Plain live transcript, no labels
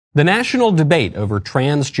The national debate over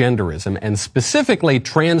transgenderism, and specifically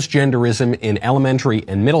transgenderism in elementary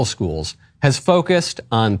and middle schools, has focused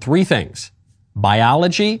on three things: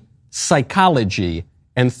 biology, psychology,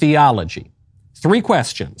 and theology. Three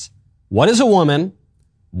questions: what is a woman?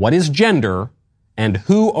 What is gender? And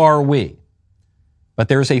who are we? But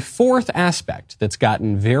there's a fourth aspect that's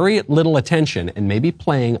gotten very little attention and maybe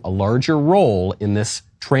playing a larger role in this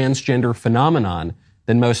transgender phenomenon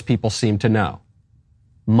than most people seem to know.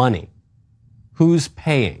 Money. Who's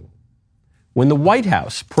paying? When the White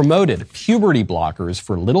House promoted puberty blockers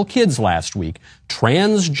for little kids last week,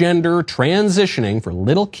 transgender transitioning for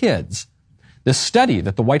little kids, the study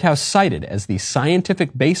that the White House cited as the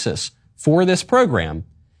scientific basis for this program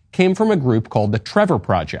came from a group called the Trevor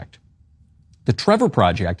Project. The Trevor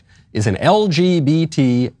Project is an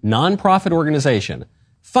LGBT nonprofit organization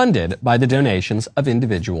funded by the donations of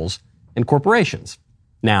individuals and corporations.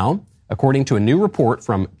 Now, according to a new report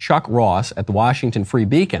from Chuck Ross at the Washington Free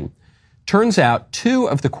Beacon, turns out two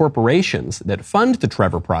of the corporations that fund the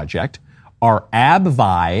Trevor Project are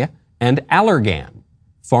AbbVie and Allergan,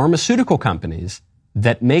 pharmaceutical companies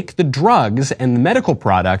that make the drugs and the medical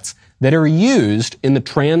products that are used in the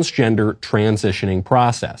transgender transitioning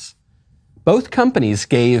process. Both companies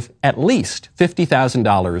gave at least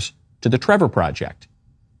 $50,000 to the Trevor Project,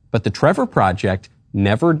 but the Trevor Project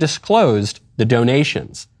never disclosed the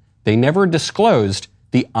donations. They never disclosed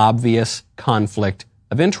the obvious conflict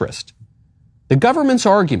of interest. The government's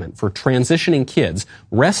argument for transitioning kids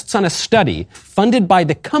rests on a study funded by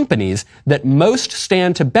the companies that most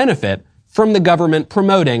stand to benefit from the government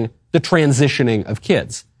promoting the transitioning of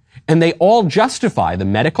kids. And they all justify the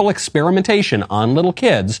medical experimentation on little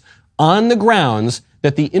kids on the grounds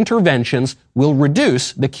that the interventions will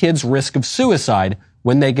reduce the kids' risk of suicide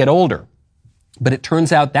when they get older. But it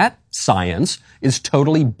turns out that science is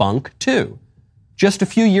totally bunk too. Just a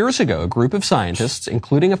few years ago, a group of scientists,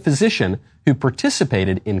 including a physician who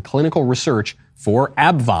participated in clinical research for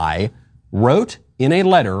AbbVie, wrote in a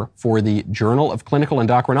letter for the Journal of Clinical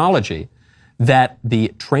Endocrinology that the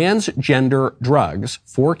transgender drugs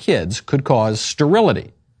for kids could cause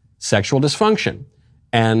sterility, sexual dysfunction,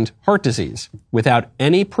 and heart disease without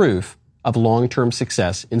any proof of long-term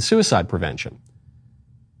success in suicide prevention.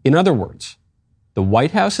 In other words, the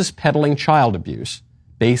White House is peddling child abuse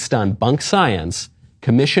based on bunk science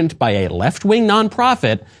commissioned by a left-wing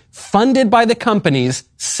nonprofit funded by the companies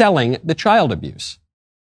selling the child abuse.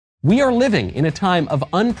 We are living in a time of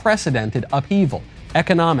unprecedented upheaval,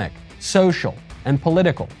 economic, social, and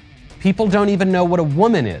political. People don't even know what a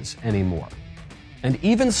woman is anymore. And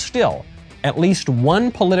even still, at least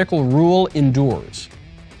one political rule endures.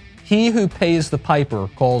 He who pays the piper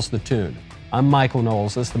calls the tune. I'm Michael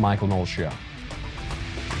Knowles. This is The Michael Knowles Show.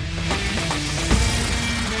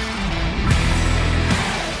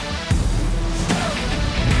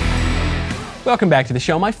 Welcome back to the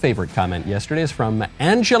show. My favorite comment yesterday is from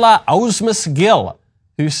Angela Ausmus-Gill,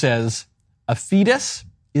 who says, a fetus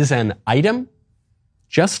is an item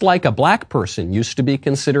just like a black person used to be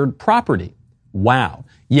considered property. Wow.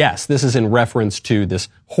 Yes, this is in reference to this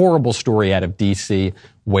horrible story out of D.C.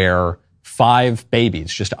 where 5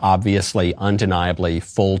 babies, just obviously, undeniably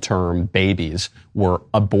full-term babies, were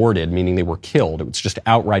aborted, meaning they were killed. It was just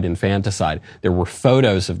outright infanticide. There were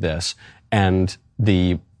photos of this, and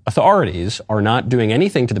the authorities are not doing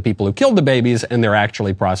anything to the people who killed the babies, and they're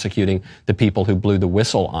actually prosecuting the people who blew the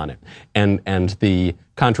whistle on it. And the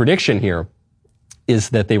contradiction here is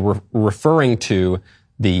that they were referring to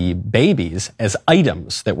the babies as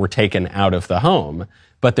items that were taken out of the home,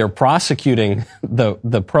 but they're prosecuting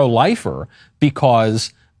the pro-lifer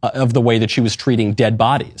because of the way that she was treating dead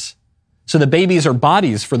bodies. So the babies are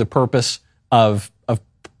bodies for the purpose of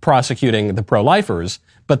prosecuting the pro-lifers,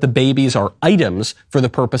 but the babies are items for the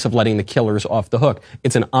purpose of letting the killers off the hook.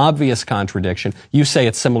 It's an obvious contradiction. You say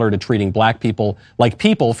it's similar to treating black people like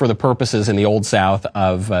people for the purposes in the Old South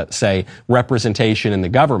of, say, representation in the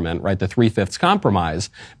government, right, the 3/5 compromise,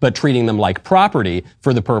 but treating them like property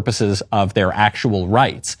for the purposes of their actual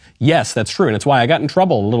rights. Yes, that's true, and it's why I got in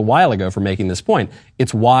trouble a little while ago for making this point.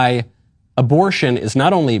 It's why abortion is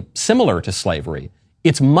not only similar to slavery,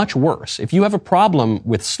 it's much worse. If you have a problem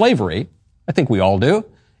with slavery, I think we all do,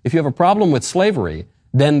 if you have a problem with slavery,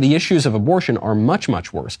 then the issues of abortion are much,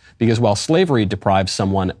 much worse. Because while slavery deprives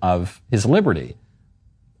someone of his liberty,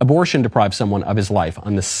 abortion deprives someone of his life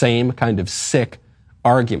on the same kind of sick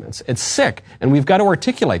arguments. It's sick, and we've got to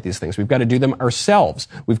articulate these things. We've got to do them ourselves.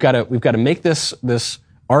 We've got to make this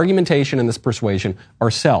argumentation and this persuasion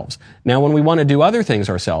ourselves. Now, when we want to do other things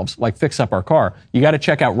ourselves, like fix up our car, you got to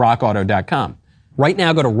check out rockauto.com. Right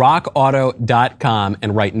now, go to rockauto.com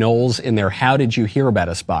and write Knowles in their How Did You Hear About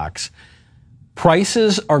Us box.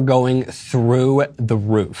 Prices are going through the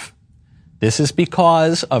roof. This is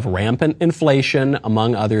because of rampant inflation,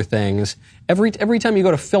 among other things. Every time you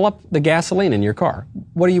go to fill up the gasoline in your car,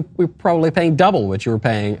 you're probably paying double what you were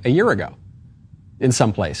paying a year ago in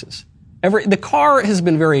some places. The car has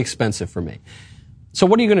been very expensive for me. So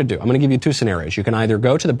what are you going to do? I'm going to give you two scenarios. You can either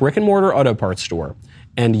go to the brick and mortar auto parts store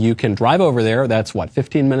and you can drive over there. That's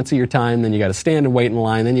 15 minutes of your time. Then you got to stand and wait in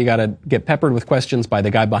line. Then you got to get peppered with questions by the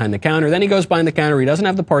guy behind the counter. Then he goes behind the counter. He doesn't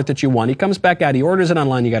have the part that you want. He comes back out. He orders it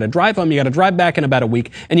online. You got to drive home. You got to drive back in about a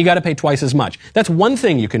week and you got to pay twice as much. That's one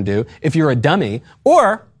thing you can do if you're a dummy,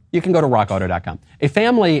 or you can go to rockauto.com, a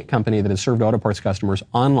family company that has served auto parts customers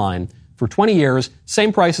online for 20 years,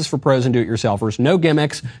 same prices for pros and do-it-yourselfers, no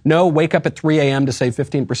gimmicks, no wake up at 3 a.m. to save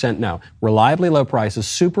 15%, no. Reliably low prices,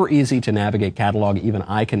 super easy to navigate catalog, even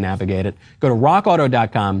I can navigate it. Go to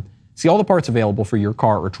rockauto.com, see all the parts available for your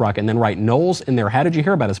car or truck, and then write Knowles in their How Did You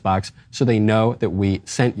Hear About Us box so they know that we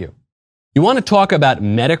sent you. You want to talk about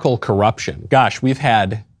medical corruption. Gosh, we've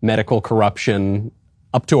had medical corruption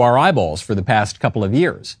up to our eyeballs for the past couple of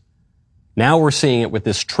years. Now we're seeing it with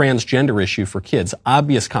this transgender issue for kids.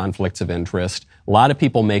 Obvious conflicts of interest. A lot of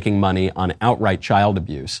people making money on outright child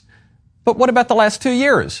abuse. But what about the last 2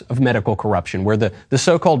 years of medical corruption where the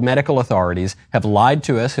so-called medical authorities have lied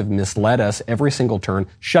to us, have misled us every single turn,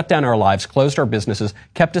 shut down our lives, closed our businesses,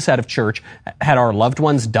 kept us out of church, had our loved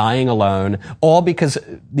ones dying alone, all because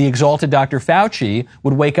the exalted Dr. Fauci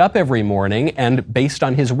would wake up every morning and, based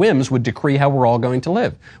on his whims, would decree how we're all going to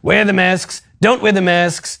live. Wear the masks, don't wear the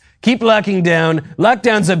masks, keep locking down,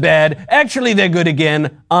 lockdowns are bad, actually they're good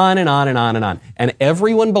again, on and on and on and on. And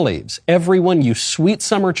everyone believes, everyone, you sweet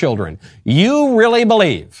summer children, you really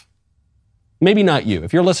believe. Maybe not you.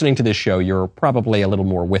 If you're listening to this show, you're probably a little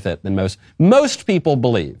more with it than most. Most people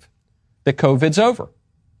believe that COVID's over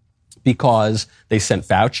because they sent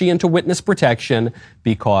Fauci into witness protection,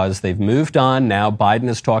 because they've moved on. Now Biden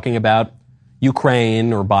is talking about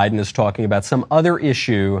Ukraine, or Biden is talking about some other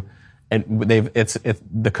issue. And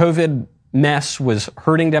the COVID mess was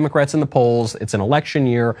hurting Democrats in the polls. It's an election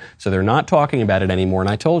year, so they're not talking about it anymore. And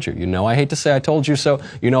I told you, I hate to say I told you so.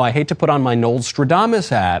 I hate to put on my Knowles Stradamus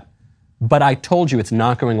hat, but I told you it's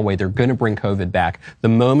not going away. They're going to bring COVID back. The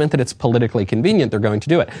moment that it's politically convenient, they're going to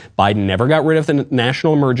do it. Biden never got rid of the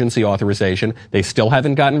national emergency authorization. They still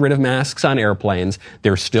haven't gotten rid of masks on airplanes.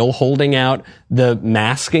 They're still holding out the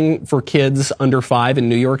masking for kids under 5 in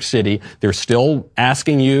New York City. They're still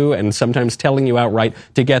asking you and sometimes telling you outright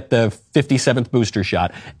to get the 57th booster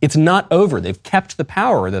shot. It's not over. They've kept the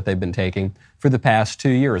power that they've been taking for the past 2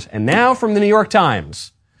 years. And now from the New York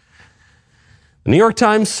Times. The New York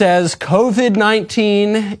Times says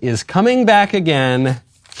COVID-19 is coming back again.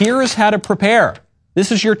 Here's how to prepare.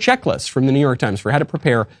 This is your checklist from the New York Times for how to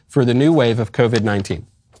prepare for the new wave of COVID-19.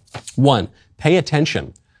 1, pay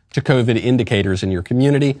attention to COVID indicators in your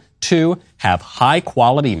community. 2, have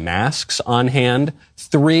high-quality masks on hand.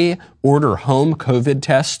 3, order home COVID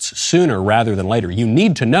tests sooner rather than later. You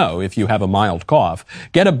need to know if you have a mild cough.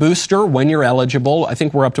 Get a booster when you're eligible. I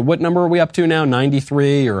think we're up to, what number are we up to now?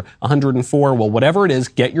 93 or 104? Well, whatever it is,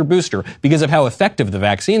 get your booster because of how effective the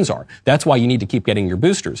vaccines are. That's why you need to keep getting your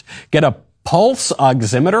boosters. Get a pulse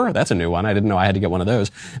oximeter. That's a new one. I didn't know I had to get one of those.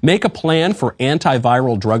 Make a plan for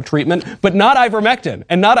antiviral drug treatment, but not ivermectin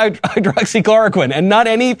and not hydroxychloroquine and not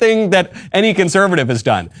anything that any conservative has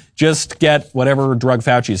done. Just get whatever drug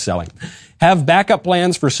Fauci's selling. Have backup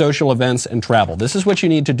plans for social events and travel. This is what you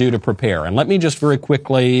need to do to prepare. And let me just very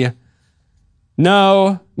quickly,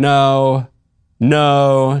 no,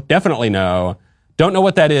 definitely no. Don't know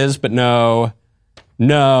what that is, but no,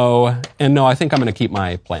 and no, I think I'm going to keep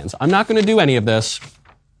my plans. I'm not going to do any of this.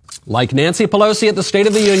 Like Nancy Pelosi at the State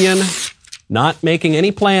of the Union, not making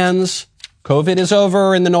any plans. COVID is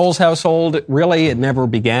over in the Knowles household. Really, it never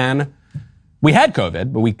began. We had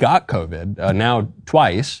COVID, but we got COVID now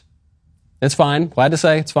twice. It's fine. Glad to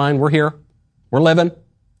say it's fine. We're here. We're living.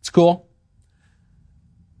 It's cool.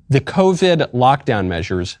 The COVID lockdown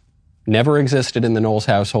measures never existed in the Knowles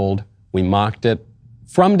household. We mocked it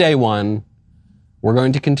from day one. We're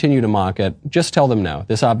going to continue to mock it. Just tell them no.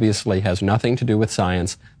 This obviously has nothing to do with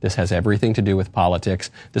science. This has everything to do with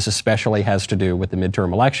politics. This especially has to do with the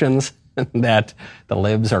midterm elections, that the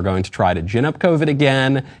libs are going to try to gin up COVID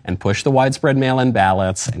again and push the widespread mail-in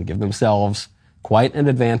ballots and give themselves quite an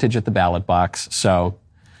advantage at the ballot box. So,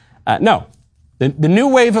 no. The new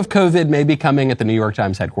wave of COVID may be coming at the New York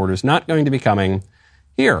Times headquarters, not going to be coming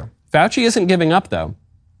here. Fauci isn't giving up, though.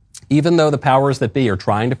 Even though the powers that be are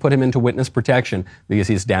trying to put him into witness protection because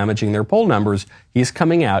he's damaging their poll numbers, he's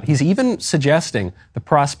coming out. He's even suggesting the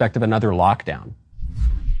prospect of another lockdown.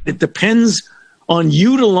 It depends on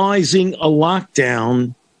utilizing a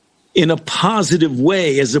lockdown in a positive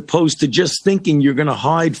way as opposed to just thinking you're going to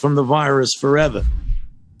hide from the virus forever.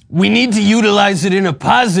 We need to utilize it in a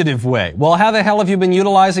positive way. Well, how the hell have you been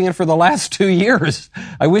utilizing it for the last 2 years?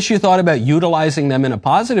 I wish you thought about utilizing them in a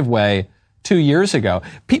positive way 2 years ago.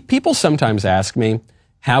 People sometimes ask me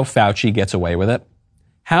how Fauci gets away with it.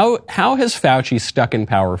 How has Fauci stuck in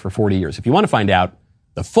power for 40 years? If you want to find out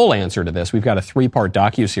the full answer to this, we've got a 3-part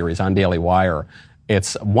docuseries on Daily Wire.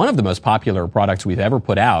 It's one of the most popular products we've ever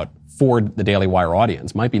put out for the Daily Wire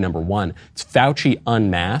audience. Might be number one. It's Fauci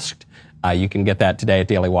Unmasked. You can get that today at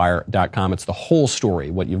dailywire.com. It's the whole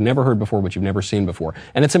story, what you've never heard before, what you've never seen before.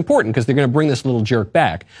 And it's important because they're going to bring this little jerk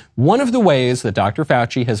back. One of the ways that Dr.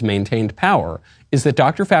 Fauci has maintained power is that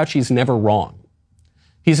Dr. Fauci's never wrong.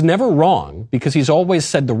 He's never wrong because he's always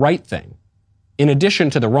said the right thing, in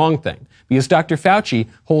addition to the wrong thing, because Dr. Fauci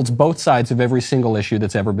holds both sides of every single issue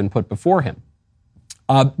that's ever been put before him.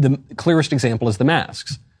 The clearest example is the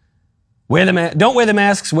masks. Don't wear the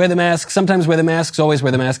masks, wear the masks, sometimes wear the masks, always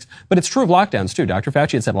wear the masks. But it's true of lockdowns too. Dr.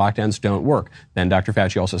 Fauci had said lockdowns don't work. Then Dr.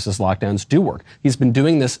 Fauci also says lockdowns do work. He's been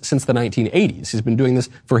doing this since the 1980s. He's been doing this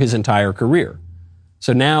for his entire career.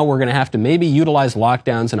 So now we're going to have to maybe utilize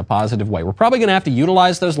lockdowns in a positive way. We're probably going to have to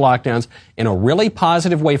utilize those lockdowns in a really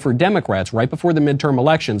positive way for Democrats right before the midterm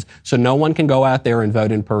elections so no one can go out there and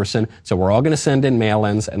vote in person. So we're all going to send in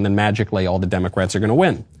mail-ins and then magically all the Democrats are going to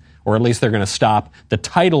win. Or at least they're going to stop the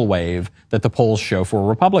tidal wave that the polls show for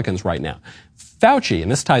Republicans right now. Fauci,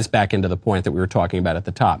 and this ties back into the point that we were talking about at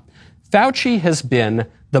the top, Fauci has been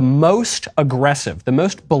the most aggressive, the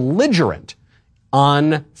most belligerent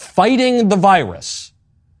on fighting the virus.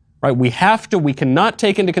 Right? We cannot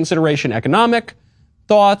take into consideration economic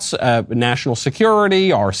thoughts, national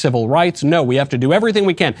security, our civil rights. No, we have to do everything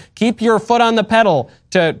we can. Keep your foot on the pedal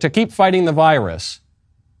to keep fighting the virus.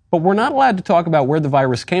 But we're not allowed to talk about where the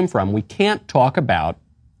virus came from. We can't talk about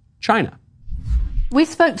China. We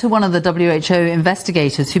spoke to one of the WHO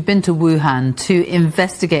investigators who'd been to Wuhan to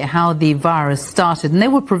investigate how the virus started, and they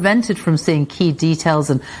were prevented from seeing key details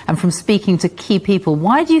and from speaking to key people.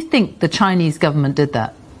 Why do you think the Chinese government did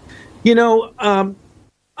that? You know,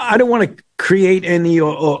 I don't want to create any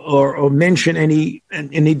or mention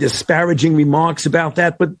any disparaging remarks about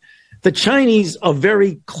that, but the Chinese are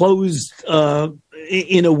very closed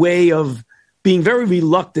in a way of being very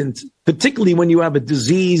reluctant, particularly when you have a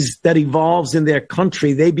disease that evolves in their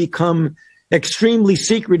country. They become extremely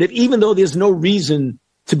secretive, even though there's no reason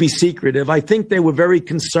to be secretive. I think they were very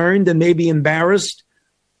concerned and maybe embarrassed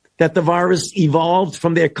that the virus evolved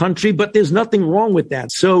from their country, but there's nothing wrong with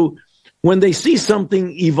that. So when they see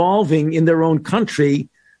something evolving in their own country,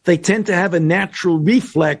 they tend to have a natural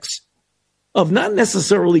reflex of not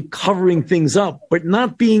necessarily covering things up, but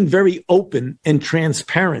not being very open and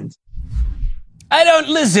transparent.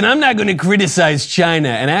 I'm not going to criticize China.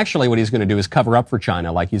 And actually what he's going to do is cover up for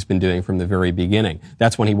China like he's been doing from the very beginning.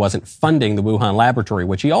 That's when he wasn't funding the Wuhan laboratory,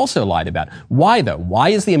 which he also lied about. Why though? Why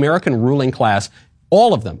is the American ruling class,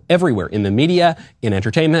 all of them, everywhere, in the media, in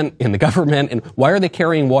entertainment, in the government, and why are they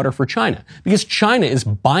carrying water for China? Because China is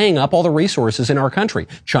buying up all the resources in our country.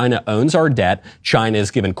 China owns our debt. China has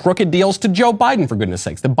given crooked deals to Joe Biden, for goodness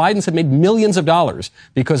sakes. The Bidens have made millions of dollars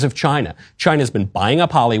because of China. China's been buying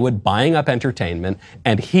up Hollywood, buying up entertainment,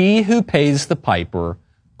 and he who pays the piper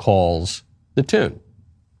calls the tune.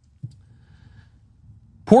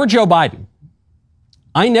 Poor Joe Biden.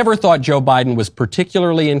 I never thought Joe Biden was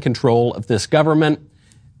particularly in control of this government.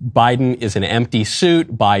 Biden is an empty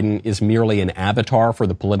suit. Biden is merely an avatar for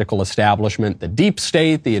the political establishment, the deep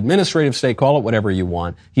state, the administrative state, call it whatever you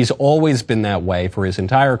want. He's always been that way for his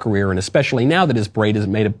entire career, and especially now that his braid is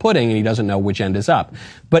made of pudding and he doesn't know which end is up.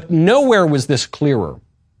 But nowhere was this clearer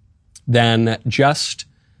than just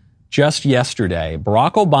yesterday.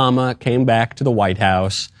 Barack Obama came back to the White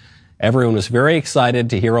House. Everyone was very excited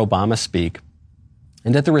to hear Obama speak.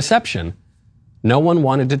 And at the reception, no one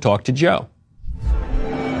wanted to talk to Joe.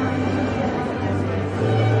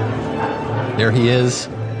 There he is.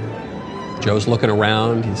 Joe's looking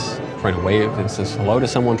around. He's trying to wave and says hello to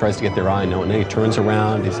someone, tries to get their eye. No, and then he turns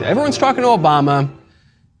around. He says, everyone's talking to Obama.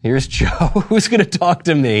 Here's Joe. Who's going to talk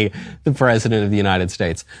to me, the President of the United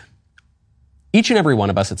States? Each and every one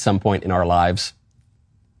of us at some point in our lives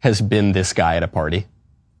has been this guy at a party,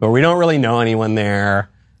 but we don't really know anyone there.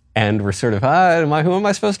 And we're sort of, who am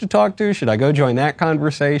I supposed to talk to? Should I go join that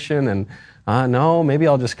conversation? And no, maybe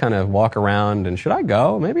I'll just kind of walk around. And should I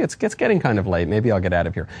go? Maybe it's getting kind of late. Maybe I'll get out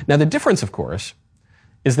of here. Now, the difference, of course,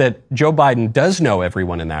 is that Joe Biden does know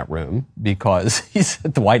everyone in that room because he's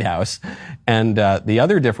at the White House. And the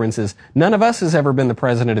other difference is none of us has ever been the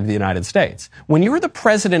president of the United States. When you're the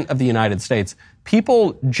president of the United States,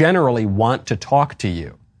 people generally want to talk to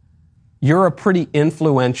you. You're a pretty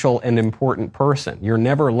influential and important person. You're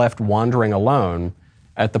never left wandering alone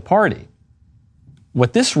at the party.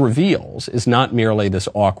 What this reveals is not merely this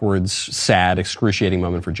awkward, sad, excruciating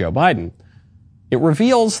moment for Joe Biden. It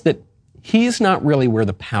reveals that he's not really where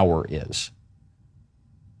the power is.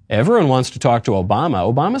 Everyone wants to talk to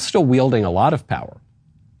Obama. Obama's still wielding a lot of power.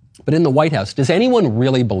 But in the White House, does anyone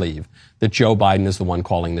really believe that Joe Biden is the one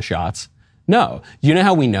calling the shots? No. You know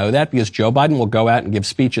how we know that? Because Joe Biden will go out and give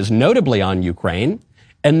speeches notably on Ukraine,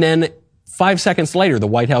 and then 5 seconds later, the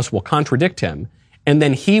White House will contradict him, and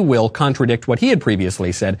then he will contradict what he had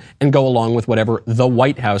previously said and go along with whatever the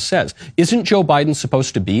White House says. Isn't Joe Biden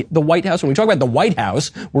supposed to be the White House? When we talk about the White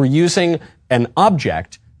House, we're using an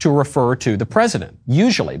object to refer to the president,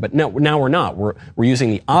 usually. But now we're not. We're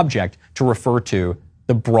using the object to refer to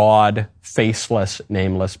the broad, faceless,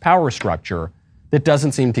 nameless power structure that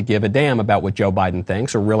doesn't seem to give a damn about what Joe Biden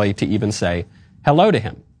thinks or really to even say hello to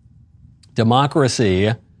him.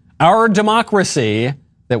 Democracy, our democracy,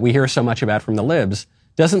 that we hear so much about from the libs,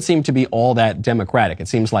 doesn't seem to be all that democratic. It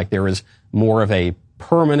seems like there is more of a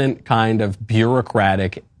permanent kind of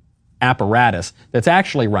bureaucratic apparatus that's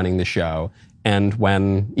actually running the show. And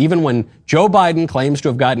even when Joe Biden claims to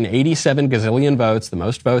have gotten 87 gazillion votes, the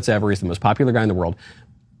most votes ever, he's the most popular guy in the world,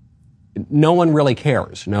 no one really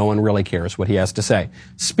cares. No one really cares what he has to say.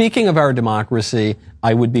 Speaking of our democracy,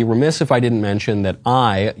 I would be remiss if I didn't mention that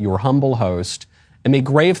I, your humble host, am a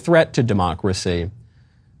grave threat to democracy.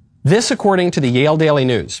 This, according to the Yale Daily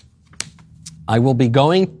News. I will be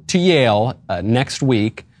going to Yale next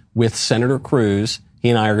week with Senator Cruz. He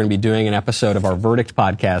and I are going to be doing an episode of our Verdict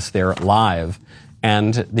podcast there live.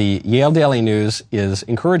 And the Yale Daily News is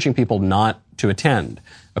encouraging people not to attend.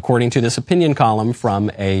 According to this opinion column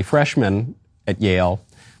from a freshman at Yale,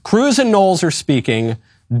 Cruz and Knowles are speaking.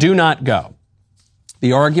 Do not go.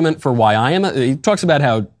 The argument for why he talks about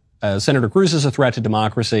how Senator Cruz is a threat to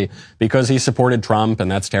democracy because he supported Trump, and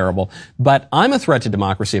that's terrible. But I'm a threat to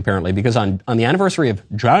democracy, apparently, because on the anniversary of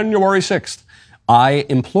January 6th, I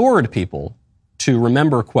implored people to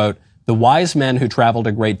remember, quote, the wise men who traveled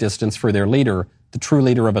a great distance for their leader, the true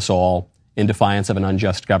leader of us all, in defiance of an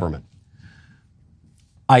unjust government.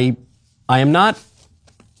 I am not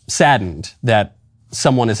saddened that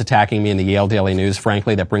someone is attacking me in the Yale Daily News.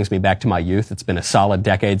 Frankly, that brings me back to my youth. It's been a solid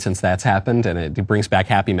decade since that's happened, and it brings back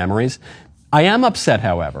happy memories. I am upset,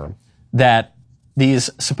 however, that these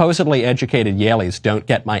supposedly educated Yaleys don't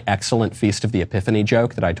get my excellent Feast of the Epiphany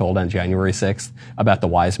joke that I told on January 6th about the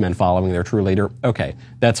wise men following their true leader. Okay,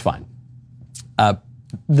 that's fine.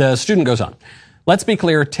 The student goes on. Let's be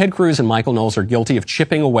clear, Ted Cruz and Michael Knowles are guilty of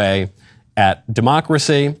chipping away at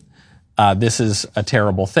democracy. This is a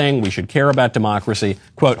terrible thing. We should care about democracy.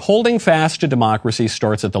 Quote, holding fast to democracy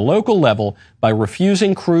starts at the local level by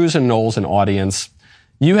refusing Cruz and Knowles an audience.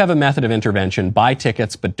 You have a method of intervention. Buy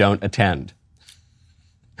tickets, but don't attend.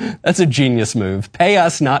 That's a genius move. Pay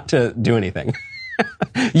us not to do anything.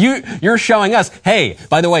 You're showing us, hey,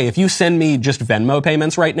 by the way, if you send me just Venmo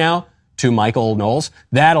payments right now to Michael Knowles,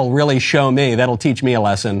 that'll really show me, that'll teach me a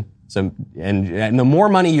lesson. So, and the more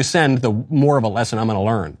money you send, the more of a lesson I'm going to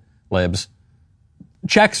learn, libs.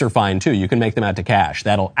 Checks are fine too. You can make them out to cash.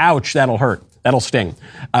 That'll hurt. That'll sting.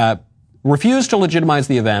 Refuse to legitimize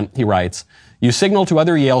the event, he writes. You signal to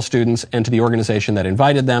other Yale students and to the organization that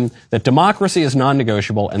invited them that democracy is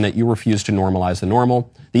non-negotiable and that you refuse to normalize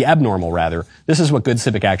the abnormal rather. This is what good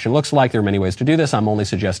civic action looks like. There are many ways to do this. I'm only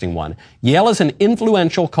suggesting one. Yale is an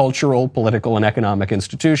influential cultural, political, and economic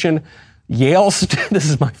institution. This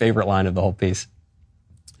is my favorite line of the whole piece.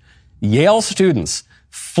 Yale students,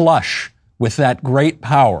 flush with that great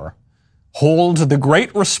power, hold the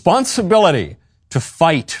great responsibility to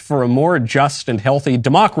fight for a more just and healthy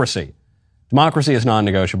democracy. Democracy is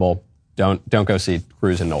non-negotiable. Don't go see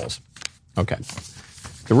Cruz and Knowles. Okay.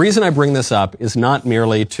 The reason I bring this up is not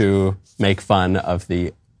merely to make fun of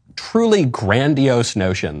the truly grandiose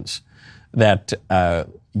notions that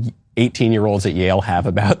 18-year-olds at Yale have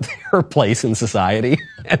about their place in society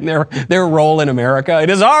and their role in America.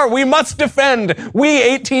 We must defend. We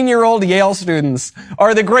 18-year-old Yale students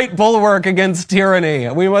are the great bulwark against tyranny.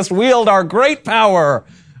 We must wield our great power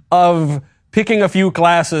of picking a few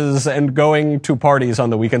classes and going to parties on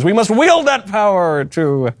the weekends. We must wield that power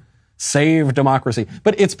to save democracy.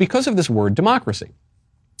 But it's because of this word democracy.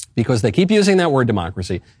 Because they keep using that word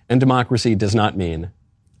democracy, and democracy does not mean,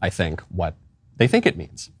 I think, what they think it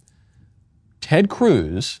means. Ted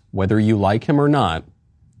Cruz, whether you like him or not,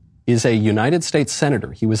 is a United States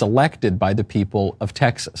Senator. He was elected by the people of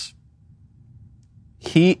Texas.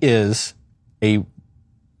 He is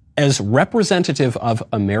as representative of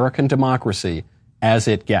American democracy as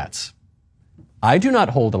it gets. I do not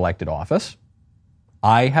hold elected office.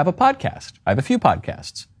 I have a podcast. I have a few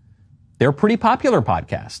podcasts. They're pretty popular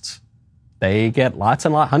podcasts. They get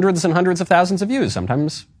hundreds and hundreds of thousands of views,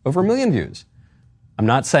 sometimes over 1 million views. I'm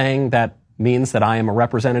not saying that means that I am a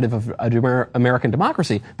representative of American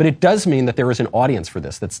democracy, but it does mean that there is an audience for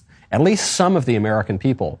this. That's at least some of the American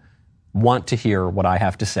people want to hear what I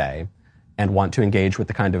have to say and want to engage with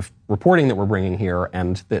the kind of reporting that we're bringing here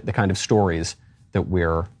and the kind of stories that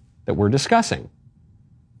we're discussing.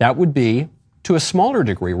 That would be, to a smaller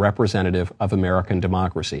degree, representative of American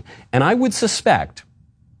democracy. And I would suspect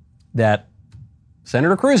that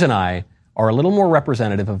Senator Cruz and I are a little more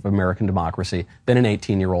representative of American democracy than an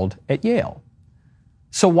 18-year-old at Yale.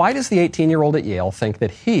 So why does the 18-year-old at Yale think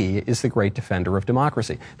that he is the great defender of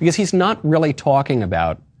democracy? Because he's not really talking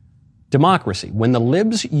about democracy. When the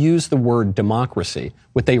libs use the word democracy,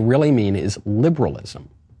 what they really mean is liberalism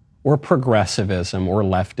or progressivism or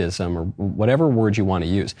leftism or whatever word you want to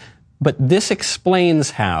use. But this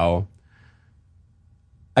explains how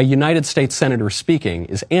a United States senator speaking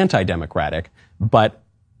is anti-democratic, but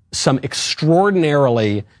some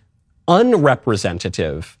extraordinarily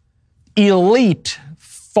unrepresentative, elite,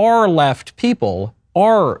 far-left people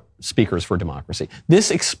are speakers for democracy.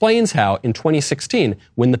 This explains how, in 2016,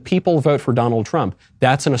 when the people vote for Donald Trump,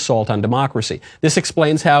 that's an assault on democracy. This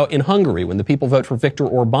explains how, in Hungary, when the people vote for Viktor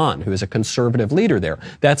Orban, who is a conservative leader there,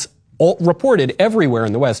 that's reported everywhere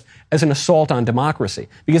in the West as an assault on democracy,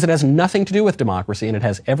 because it has nothing to do with democracy and it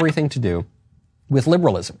has everything to do with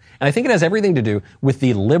liberalism. And I think it has everything to do with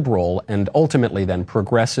the liberal and ultimately then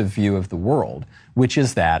progressive view of the world, which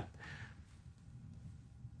is that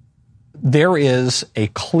there is a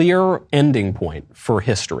clear ending point for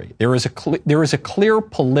history. There is a clear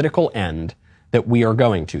political end that we are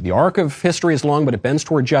going to. The arc of history is long, but it bends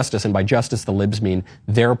toward justice, and by justice the libs mean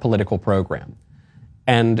their political program.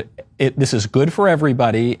 And this is good for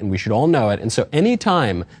everybody, and we should all know it. And so any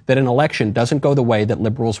time that an election doesn't go the way that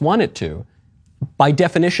liberals want it to, by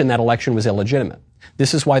definition, that election was illegitimate.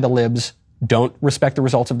 This is why the libs don't respect the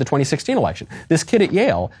results of the 2016 election. This kid at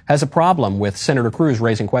Yale has a problem with Senator Cruz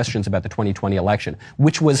raising questions about the 2020 election,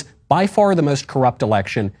 which was by far the most corrupt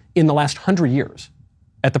election in the last 100 years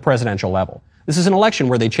at the presidential level. This is an election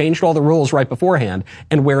where they changed all the rules right beforehand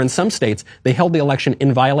and where in some states they held the election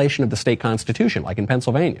in violation of the state constitution, like in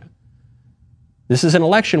Pennsylvania. This is an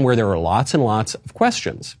election where there are lots and lots of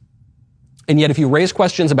questions. And yet if you raise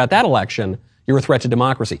questions about that election, you're a threat to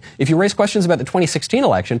democracy. If you raise questions about the 2016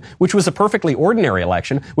 election, which was a perfectly ordinary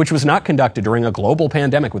election, which was not conducted during a global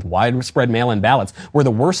pandemic with widespread mail-in ballots, where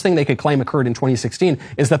the worst thing they could claim occurred in 2016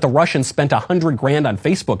 is that the Russians spent $100,000 on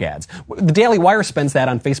Facebook ads. The Daily Wire spends that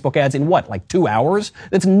on Facebook ads in what, like 2 hours?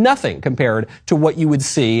 That's nothing compared to what you would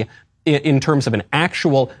see in terms of an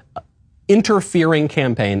actual interfering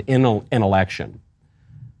campaign in an election.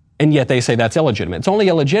 And yet they say that's illegitimate. It's only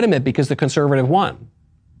illegitimate because the conservative won.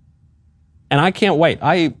 And I can't wait.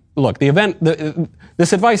 Look, the event,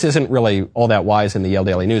 this advice isn't really all that wise in the Yale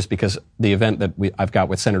Daily News because the event that I've got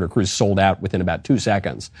with Senator Cruz sold out within about 2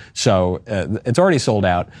 seconds. So it's already sold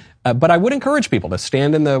out. But I would encourage people to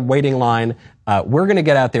stand in the waiting line. We're going to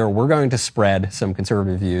get out there. We're going to spread some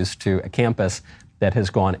conservative views to a campus that has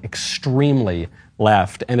gone extremely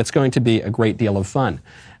left. And it's going to be a great deal of fun.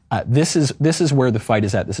 This is where the fight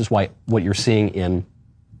is at. This is why what you're seeing in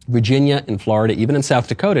Virginia, in Florida, even in South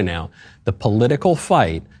Dakota now, the political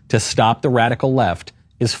fight to stop the radical left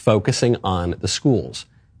is focusing on the schools.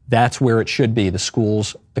 That's where it should be. The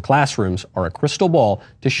schools, the classrooms are a crystal ball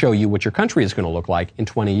to show you what your country is going to look like in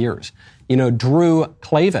 20 years. You know, Drew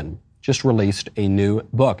Klavan just released a new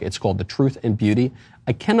book. It's called The Truth and Beauty.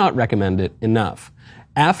 I cannot recommend it enough.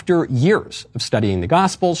 After years of studying the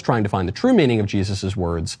Gospels, trying to find the true meaning of Jesus'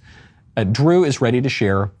 words, Drew is ready to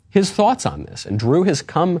share his thoughts on this. And Drew has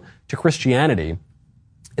come to Christianity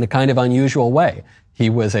in a kind of unusual way. He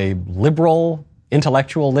was a liberal,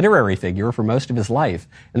 intellectual, literary figure for most of his life.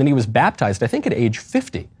 And then he was baptized, I think, at age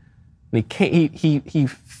 50. And he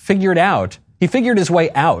figured his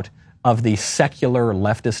way out of the secular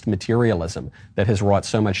leftist materialism that has wrought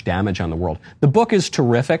so much damage on the world. The book is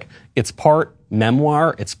terrific. It's part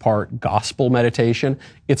memoir. It's part gospel meditation.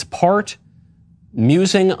 It's part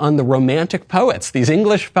musing on the romantic poets, these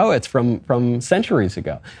English poets from centuries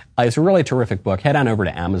ago. It's a really terrific book. Head on over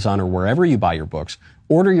to Amazon or wherever you buy your books.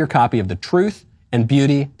 Order your copy of The Truth and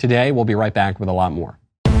Beauty today. We'll be right back with a lot more.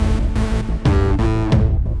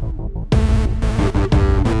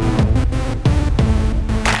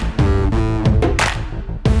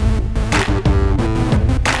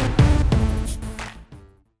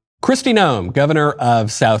 Kristi Noem, governor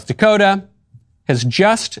of South Dakota, has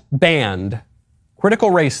just banned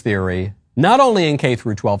critical race theory not only in K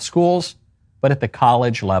through 12 schools, but at the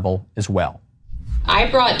college level as well. I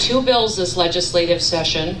brought 2 bills this legislative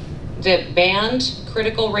session that banned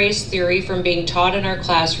critical race theory from being taught in our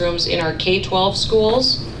classrooms in our K-12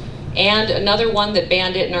 schools, and another one that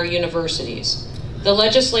banned it in our universities. The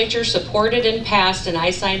legislature supported and passed, and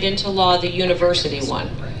I signed into law, the university one.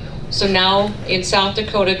 So now in South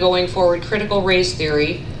Dakota going forward, critical race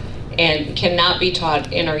theory and cannot be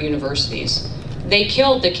taught in our universities. They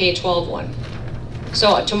killed the K-12 one.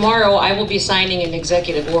 So tomorrow I will be signing an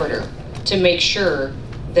executive order to make sure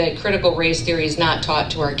that critical race theory is not taught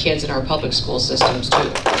to our kids in our public school systems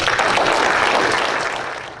too.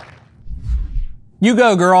 You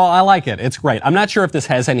go, girl. I like it. It's great. I'm not sure if this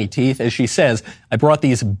has any teeth. As she says, I brought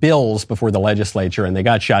these bills before the legislature and they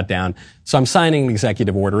got shot down. So I'm signing an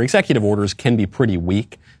executive order. Executive orders can be pretty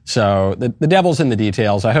weak. So the devil's in the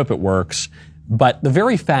details. I hope it works. But the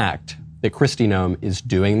very fact that Kristi Noem is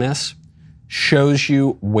doing this shows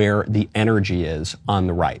you where the energy is on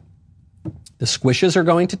the right. The squishes are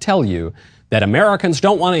going to tell you that Americans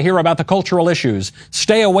don't want to hear about the cultural issues.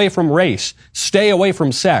 Stay away from race. Stay away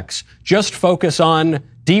from sex. Just focus on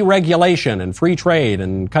deregulation and free trade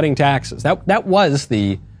and cutting taxes. That was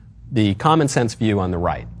the common sense view on the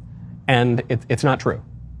right. And it's not true.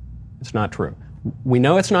 It's not true. We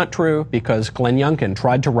know it's not true because Glenn Youngkin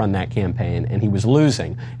tried to run that campaign and he was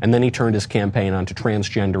losing. And then he turned his campaign onto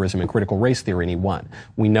transgenderism and critical race theory and he won.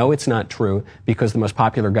 We know it's not true because the most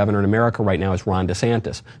popular governor in America right now is Ron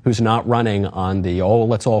DeSantis, who's not running on the,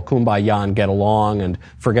 let's all kumbaya and get along and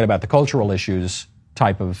forget about the cultural issues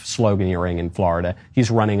type of sloganeering in Florida. He's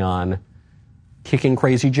running on kicking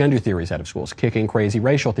crazy gender theories out of schools, kicking crazy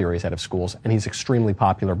racial theories out of schools, and he's extremely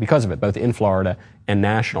popular because of it, both in Florida and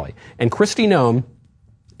nationally. And Kristi Noem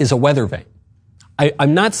is a weather vane.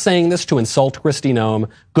 I'm not saying this to insult Kristi Noem.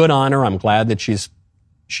 Good on her. I'm glad that she's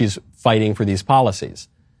fighting for these policies.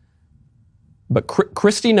 But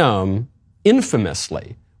Kristi Noem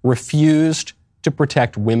infamously refused to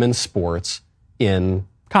protect women's sports in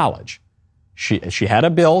college. She had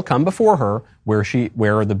a bill come before her where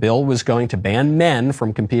the bill was going to ban men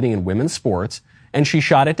from competing in women's sports, and she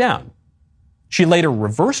shot it down. She later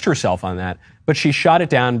reversed herself on that, but she shot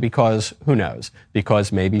it down because, who knows,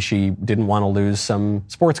 because maybe she didn't want to lose some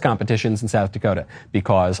sports competitions in South Dakota.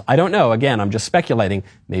 Because, I don't know, again, I'm just speculating,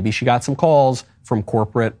 maybe she got some calls from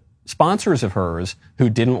corporate sponsors of hers who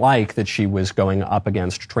didn't like that she was going up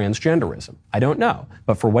against transgenderism. I don't know.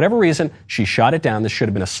 But for whatever reason, she shot it down. This should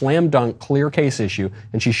have been a slam dunk, clear case issue,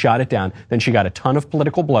 and she shot it down. Then she got a ton of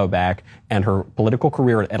political blowback, and her political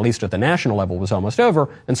career, at least at the national level, was almost over,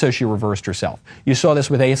 and so she reversed herself. You saw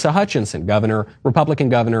this with Asa Hutchinson, Republican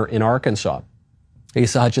governor in Arkansas.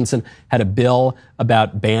 Asa Hutchinson had a bill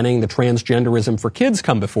about banning the transgenderism for kids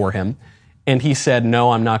come before him. And he said,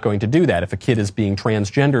 no, I'm not going to do that. If a kid is being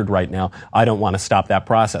transgendered right now, I don't want to stop that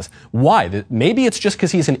process. Why? Maybe it's just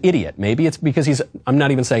because he's an idiot. Maybe it's because I'm not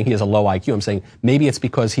even saying he has a low IQ. I'm saying maybe it's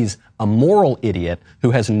because he's a moral idiot who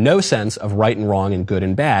has no sense of right and wrong and good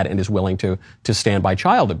and bad and is willing to stand by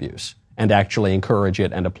child abuse and actually encourage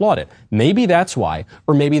it and applaud it. Maybe that's why,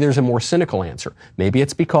 or maybe there's a more cynical answer. Maybe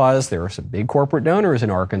it's because there are some big corporate donors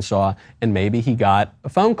in Arkansas, and maybe he got a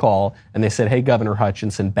phone call and they said, hey, Governor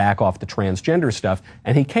Hutchinson, back off the transgender stuff,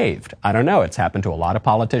 and he caved. I don't know. It's happened to a lot of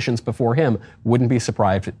politicians before him. Wouldn't be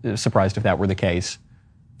surprised if that were the case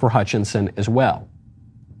for Hutchinson as well.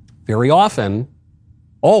 Very often,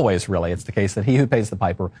 always really, it's the case that he who pays the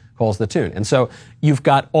piper calls the tune. And so you've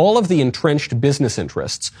got all of the entrenched business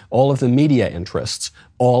interests, all of the media interests,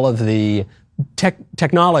 all of the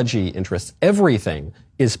technology interests, everything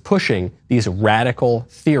is pushing these radical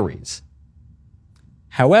theories.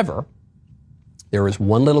 However, there is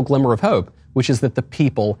one little glimmer of hope, which is that the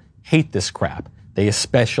people hate this crap. They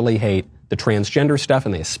especially hate the transgender stuff,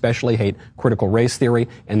 and they especially hate critical race theory,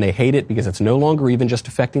 and they hate it because it's no longer even just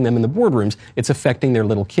affecting them in the boardrooms, it's affecting their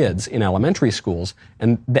little kids in elementary schools,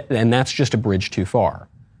 and that's just a bridge too far.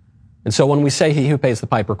 And so when we say he who pays the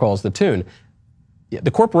piper calls the tune,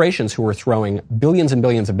 the corporations who are throwing billions and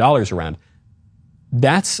billions of dollars around,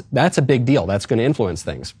 that's a big deal. That's going to influence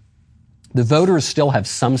things. The voters still have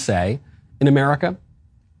some say in America.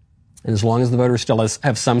 And as long as the voters still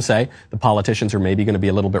have some say, the politicians are maybe going to be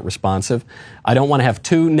a little bit responsive. I don't want to have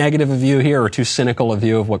too negative a view here or too cynical a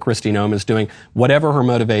view of what Kristi Noem is doing. Whatever her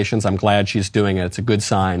motivations, I'm glad she's doing it. It's a good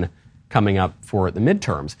sign coming up for the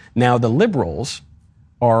midterms. Now, the liberals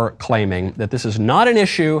are claiming that this is not an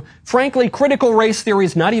issue. Frankly, critical race theory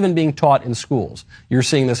is not even being taught in schools. You're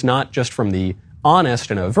seeing this not just from the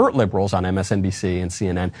honest and overt liberals on MSNBC and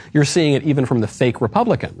CNN. You're seeing it even from the fake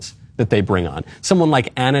Republicans that they bring on. Someone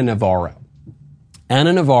like Ana Navarro.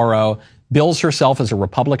 Ana Navarro bills herself as a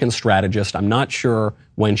Republican strategist. I'm not sure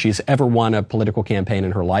when she's ever won a political campaign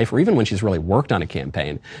in her life, or even when she's really worked on a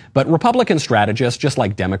campaign. But Republican strategist, just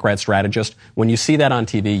like Democrat strategist, when you see that on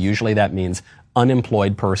TV, usually that means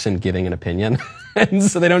unemployed person giving an opinion. And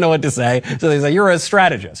so they don't know what to say. So they say, you're a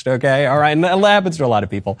strategist, okay? All right. And that happens to a lot of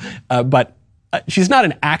people. But she's not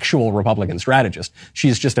an actual Republican strategist.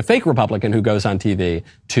 She's just a fake Republican who goes on TV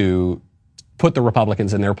to put the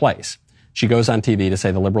Republicans in their place. She goes on TV to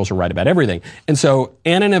say the liberals are right about everything. And so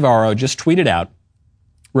Ana Navarro just tweeted out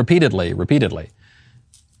repeatedly,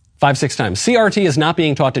 5-6 times, CRT is not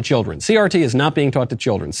being taught to children. CRT is not being taught to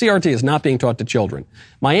children. CRT is not being taught to children.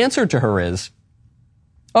 My answer to her is,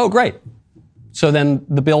 oh, great. So then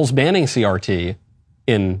the bills banning CRT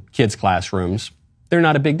in kids' classrooms, they're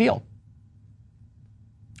not a big deal.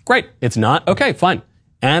 Great. It's not? Okay, fine.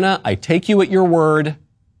 Anna, I take you at your word.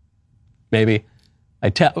 Maybe.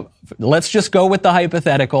 Let's just go with the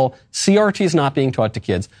hypothetical. CRT is not being taught to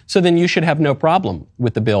kids. So then you should have no problem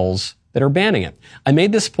with the bills that are banning it. I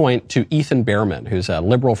made this point to Ethan Behrman, who's a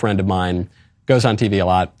liberal friend of mine, goes on TV a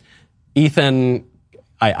lot. Ethan,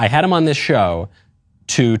 I had him on this show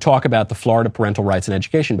to talk about the Florida Parental Rights and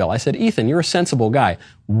Education Bill. I said, Ethan, you're a sensible guy.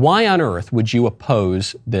 Why on earth would you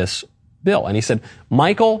oppose this bill? And he said,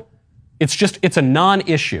 Michael, it's a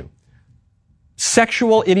non-issue.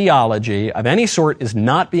 Sexual ideology of any sort is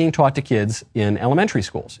not being taught to kids in elementary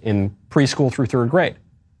schools, in preschool through third grade.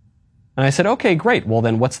 And I said, okay, great. Well,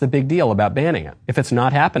 then what's the big deal about banning it? If it's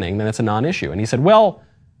not happening, then it's a non-issue. And he said, well,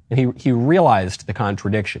 and he realized the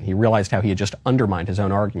contradiction. He realized how he had just undermined his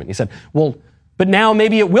own argument. He said, well, but now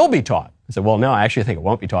maybe it will be taught. I said, well, no, I actually think it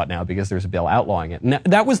won't be taught now because there's a bill outlawing it. And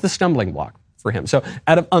that was the stumbling block for him. So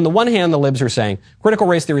on the one hand, the libs are saying critical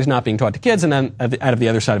race theory is not being taught to kids, and then out of the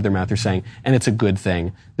other side of their mouth, they're saying, and it's a good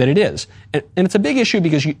thing that it is. And it's a big issue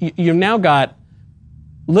because you've now got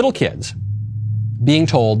little kids being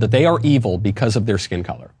told that they are evil because of their skin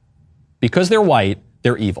color. Because they're white,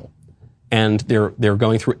 they're evil. And they're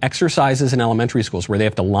going through exercises in elementary schools where they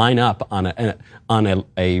have to line up on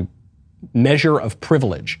a measure of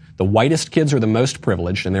privilege. The whitest kids are the most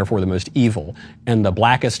privileged and therefore the most evil, and the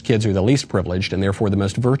blackest kids are the least privileged and therefore the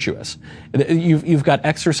most virtuous. You've got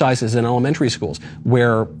exercises in elementary schools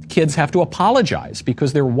where kids have to apologize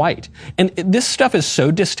because they're white. And this stuff is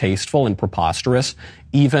so distasteful and preposterous,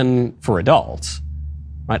 even for adults.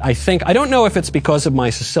 Right? I don't know if it's because of my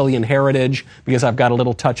Sicilian heritage, because I've got a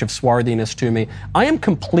little touch of swarthiness to me. I am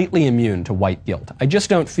completely immune to white guilt. I just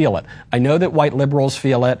don't feel it. I know that white liberals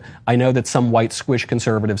feel it. I know that some white squish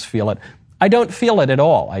conservatives feel it. I don't feel it at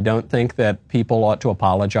all. I don't think that people ought to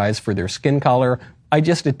apologize for their skin color.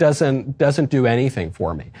 It doesn't do anything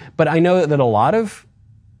for me. But I know that a lot of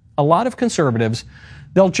conservatives,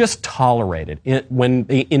 they'll just tolerate it when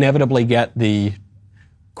they inevitably get the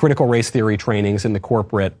critical race theory trainings in the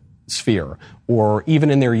corporate sphere or even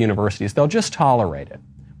in their universities. They'll just tolerate it.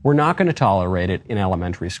 We're not going to tolerate it in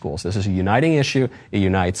elementary schools. This is a uniting issue. It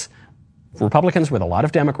unites Republicans with a lot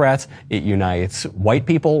of Democrats. It unites white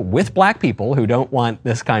people with black people who don't want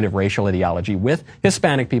this kind of racial ideology, with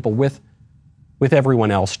Hispanic people, with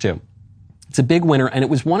everyone else too. It's a big winner, and it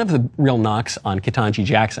was one of the real knocks on Ketanji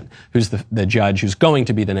Jackson, who's the judge who's going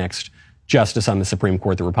to be the next justice on the Supreme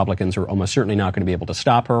Court. The Republicans are almost certainly not going to be able to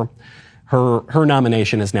stop her. Her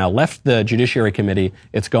nomination has now left the Judiciary Committee.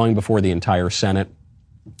 It's going before the entire Senate.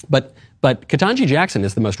 But Ketanji Jackson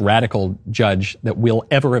is the most radical judge that we'll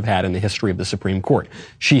ever have had in the history of the Supreme Court.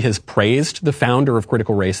 She has praised the founder of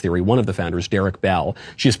critical race theory, one of the founders, Derek Bell.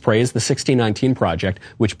 She has praised the 1619 Project,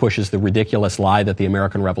 which pushes the ridiculous lie that the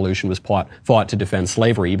American Revolution was fought to defend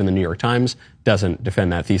slavery. Even the New York Times doesn't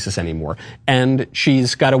defend that thesis anymore. And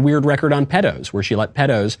she's got a weird record on pedos, where she let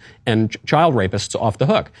pedos and child rapists off the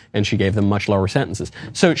hook, and she gave them much lower sentences.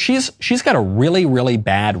 So she's got a really, really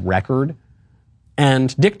bad record.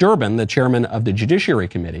 And Dick Durbin, the chairman of the Judiciary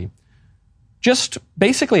Committee, just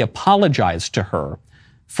basically apologized to her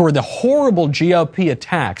for the horrible GOP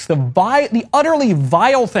attacks, the utterly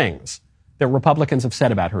vile things that Republicans have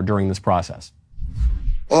said about her during this process.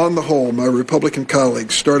 On the whole, my Republican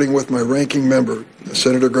colleagues, starting with my ranking member,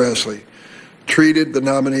 Senator Grassley, treated the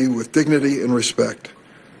nominee with dignity and respect.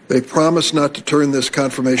 They promised not to turn this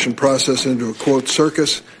confirmation process into a, quote,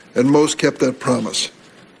 circus, and most kept that promise.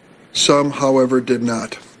 Some, however, did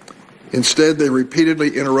not. Instead, they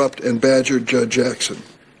repeatedly interrupt and badgered Judge Jackson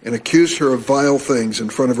and accused her of vile things in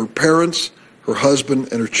front of her parents, her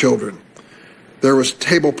husband, and her children. There was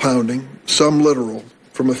table pounding, some literal,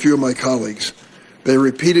 from a few of my colleagues, They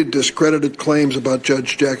repeated discredited claims about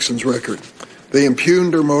Judge Jackson's record. They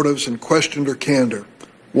impugned her motives and questioned her candor.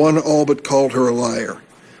 One all but called her a liar.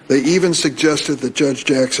 They even suggested that Judge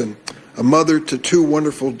Jackson, a mother to two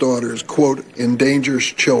wonderful daughters, quote, endangers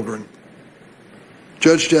children.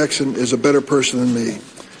 Judge Jackson is a better person than me.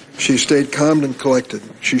 She stayed calm and collected.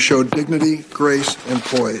 She showed dignity, grace, and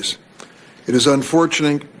poise. It is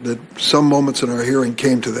unfortunate that some moments in our hearing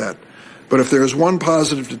came to that. But if there is one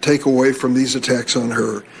positive to take away from these attacks on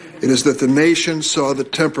her, it is that the nation saw the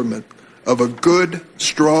temperament of a good,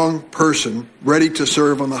 strong person ready to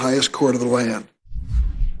serve on the highest court of the land.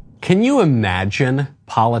 Can you imagine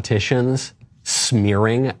politicians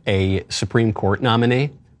smearing a Supreme Court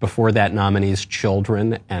nominee before that nominee's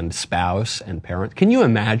children and spouse and parents? Can you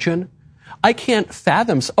imagine? I can't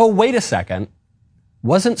fathom. Oh, wait a second.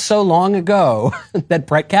 Wasn't so long ago that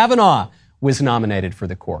Brett Kavanaugh was nominated for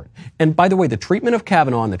the court. And by the way, the treatment of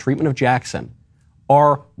Kavanaugh and the treatment of Jackson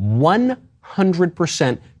are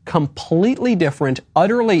 100% completely different,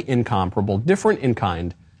 utterly incomparable, different in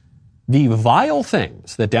kind. The vile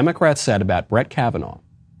things that Democrats said about Brett Kavanaugh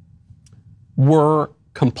were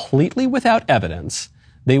completely without evidence.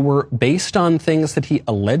 They were based on things that he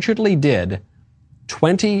allegedly did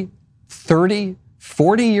 20, 30,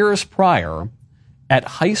 40 years prior at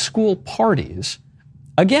high school parties.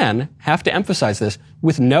 Again, have to emphasize this,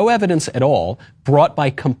 with no evidence at all, brought by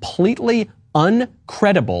completely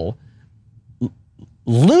uncredible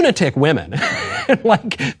lunatic women.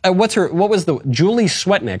 Like, what was Julie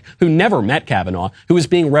Swetnick, who never met Kavanaugh, who was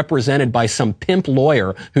being represented by some pimp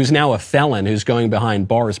lawyer who's now a felon who's going behind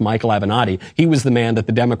bars, Michael Avenatti. He was the man that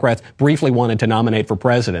the Democrats briefly wanted to nominate for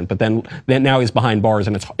president, but then now he's behind bars,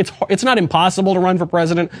 and it's not impossible to run for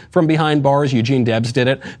president from behind bars. Eugene Debs did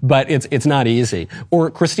it, but it's not easy. Or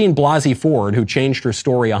Christine Blasey Ford, who changed her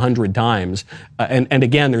story 100 times, and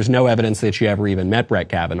again, there's no evidence that she ever even met Brett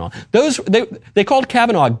Kavanaugh. They called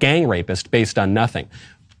Kavanaugh a gang rapist based on nothing.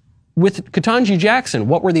 With Ketanji Jackson,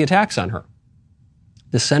 what were the attacks on her?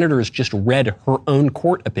 The senators just read her own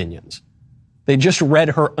court opinions. They just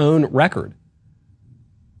read her own record.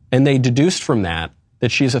 And they deduced from that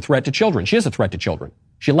she's a threat to children. She is a threat to children.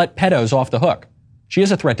 She let pedos off the hook. She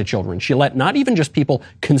is a threat to children. She let not even just people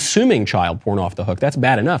consuming child porn off the hook. That's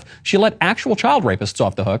bad enough. She let actual child rapists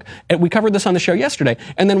off the hook. And we covered this on the show yesterday.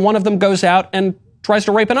 And then one of them goes out and tries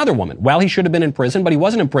to rape another woman. Well, he should have been in prison, but he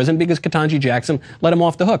wasn't in prison because Ketanji Jackson let him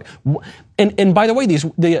off the hook. And by the way,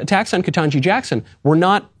 the attacks on Ketanji Jackson were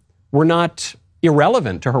not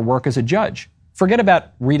irrelevant to her work as a judge. Forget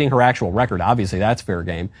about reading her actual record. Obviously, that's fair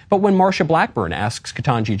game. But when Marsha Blackburn asks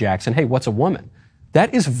Ketanji Jackson, hey, what's a woman?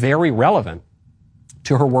 That is very relevant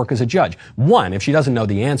to her work as a judge. One, if she doesn't know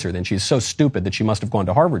the answer, then she's so stupid that she must have gone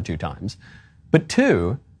to Harvard 2 times. But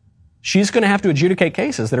two, she's going to have to adjudicate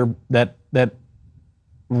cases that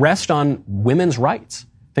rest on women's rights,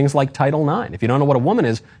 things like Title IX. If you don't know what a woman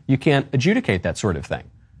is, you can't adjudicate that sort of thing.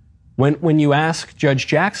 When you ask Judge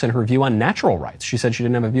Jackson her view on natural rights, she said she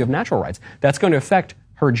didn't have a view of natural rights. That's going to affect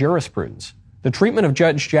her jurisprudence. The treatment of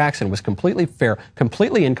Judge Jackson was completely fair,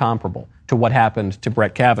 completely incomparable to what happened to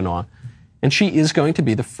Brett Kavanaugh, and she is going to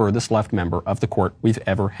be the furthest left member of the court we've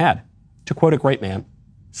ever had. To quote a great man,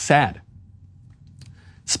 sad.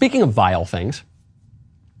 Speaking of vile things,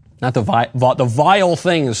 not the vile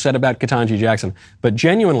things said about Ketanji Jackson, but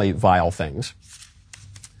genuinely vile things.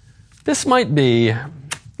 This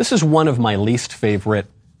is one of my least favorite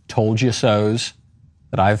told you so's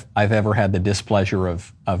that I've ever had the displeasure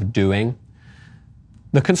of doing.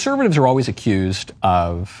 The conservatives are always accused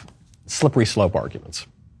of slippery slope arguments.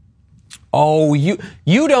 Oh, you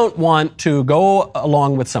don't want to go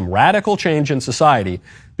along with some radical change in society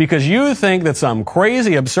because you think that some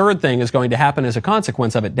crazy, absurd thing is going to happen as a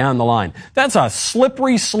consequence of it down the line. That's a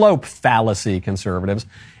slippery slope fallacy, conservatives.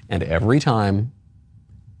 And every time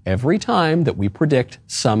that we predict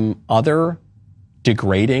some other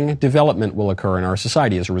degrading development will occur in our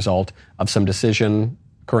society as a result of some decision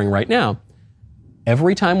occurring right now,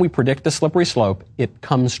 every time we predict the slippery slope, it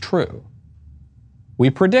comes true. We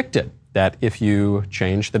predicted that if you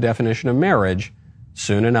change the definition of marriage,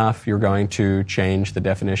 soon enough you're going to change the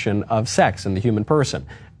definition of sex in the human person.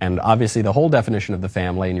 And obviously the whole definition of the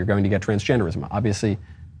family, and you're going to get transgenderism. Obviously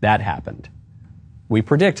that happened. We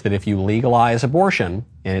predict that if you legalize abortion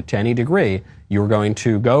to any degree, you're going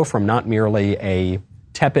to go from not merely a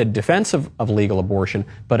tepid defense of legal abortion,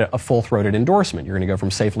 but a full-throated endorsement. You're going to go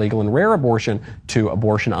from safe, legal, and rare abortion to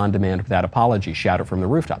abortion on demand without apology. Shout it from the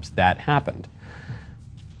rooftops. That happened.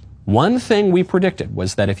 One thing we predicted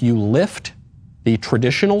was that if you lift the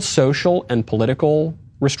traditional social and political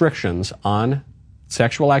restrictions on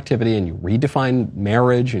sexual activity and you redefine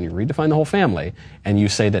marriage and you redefine the whole family and you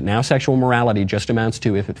say that now sexual morality just amounts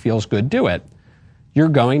to if it feels good, do it, you're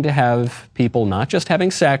going to have people not just having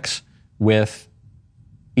sex with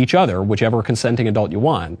each other, whichever consenting adult you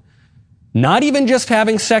want, not even just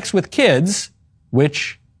having sex with kids,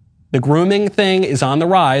 which the grooming thing is on the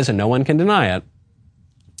rise and no one can deny it.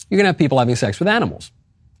 You're going to have people having sex with animals.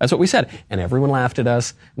 That's what we said. And everyone laughed at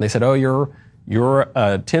us and they said, oh, you're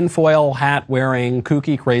a tinfoil hat wearing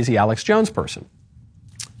kooky, crazy Alex Jones person.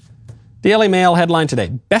 Daily Mail headline today,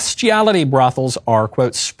 bestiality brothels are,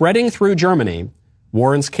 quote, spreading through Germany,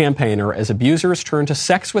 warns campaigner as abusers turn to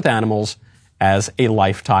sex with animals as a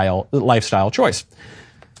lifestyle choice.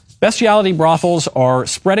 Bestiality brothels are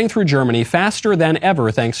spreading through Germany faster than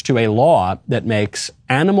ever thanks to a law that makes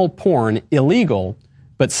animal porn illegal,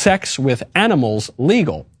 but sex with animals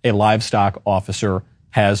legal, a livestock officer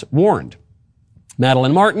has warned.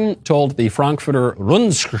 Madeline Martin told the Frankfurter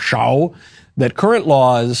Rundschau that current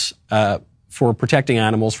laws for protecting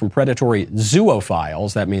animals from predatory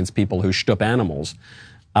zoophiles, that means people who shtup animals,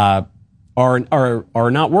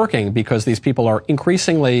 are not working because these people are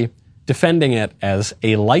increasingly defending it as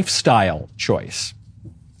a lifestyle choice.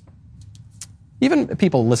 Even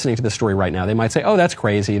people listening to this story right now, they might say, oh, that's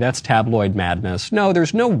crazy, that's tabloid madness. No,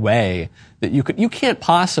 there's no way that you can't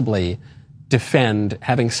possibly defend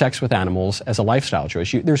having sex with animals as a lifestyle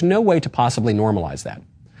choice. There's no way to possibly normalize that.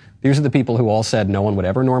 These are the people who all said no one would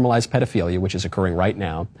ever normalize pedophilia, which is occurring right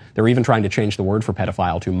now. They're even trying to change the word for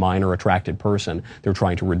pedophile to minor attracted person. They're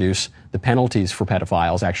trying to reduce the penalties for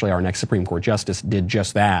pedophiles. Actually, our next Supreme Court justice did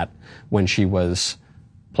just that when she was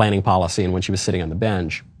planning policy and when she was sitting on the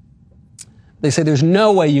bench. They say there's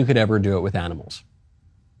no way you could ever do it with animals.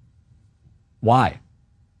 Why?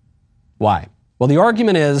 Why? Well, the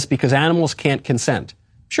argument is because animals can't consent.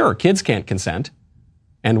 Sure, kids can't consent.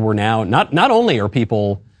 And we're now, not only are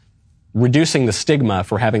people reducing the stigma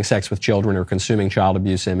for having sex with children or consuming child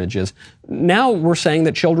abuse images, now we're saying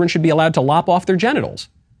that children should be allowed to lop off their genitals.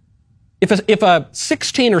 If a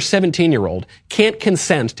 16 or 17-year-old can't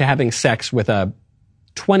consent to having sex with a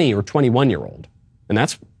 20 or 21-year-old, and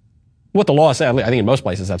that's what the law says, I think in most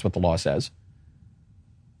places that's what the law says,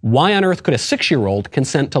 why on earth could a 6-year-old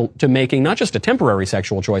consent to making not just a temporary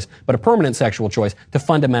sexual choice, but a permanent sexual choice to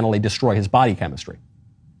fundamentally destroy his body chemistry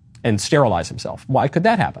and sterilize himself? Why could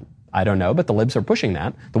that happen? I don't know, but the libs are pushing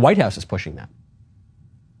that. The White House is pushing that.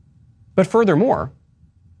 But furthermore,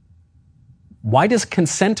 why does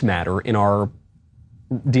consent matter in our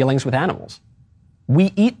dealings with animals?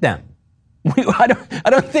 We eat them. I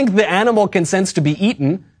don't think the animal consents to be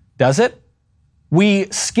eaten, does it? We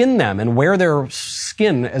skin them and wear their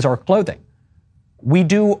skin as our clothing. We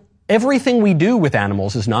do everything we do with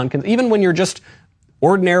animals is even when you're just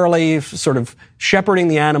ordinarily sort of shepherding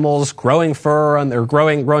the animals, growing fur on their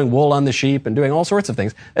growing wool on the sheep and doing all sorts of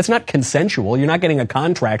things. It's not consensual. You're not getting a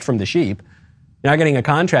contract from the sheep. You're not getting a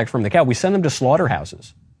contract from the cow. We send them to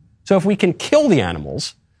slaughterhouses. So if we can kill the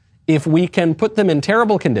animals, if we can put them in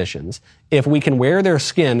terrible conditions, if we can wear their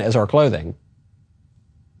skin as our clothing,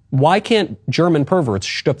 why can't German perverts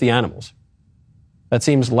shtup the animals? That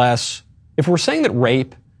seems less. If we're saying that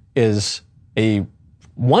rape is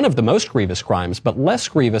one of the most grievous crimes, but less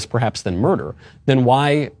grievous perhaps than murder, then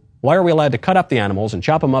why are we allowed to cut up the animals and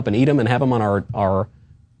chop them up and eat them and have them on our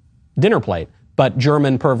dinner plate, but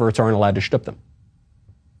German perverts aren't allowed to shtup them?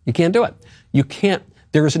 You can't do it. You can't.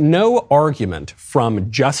 There's no argument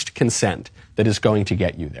from just consent that is going to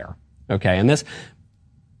get you there. Okay, and this,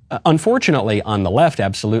 unfortunately, on the left,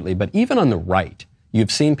 absolutely, but even on the right,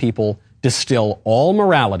 you've seen people distill all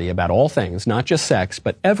morality about all things, not just sex,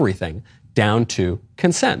 but everything, down to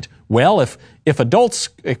consent. Well, if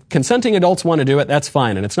consenting adults want to do it, that's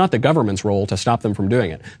fine, and it's not the government's role to stop them from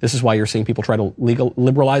doing it. This is why you're seeing people try to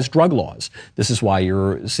liberalize drug laws. This is why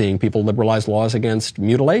you're seeing people liberalize laws against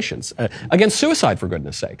mutilations, against suicide, for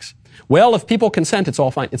goodness sakes. Well, if people consent, it's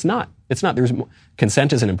all fine. It's not.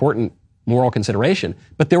 Consent is an important moral consideration,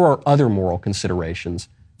 but there are other moral considerations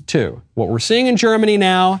too. What we're seeing in Germany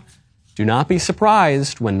now, do not be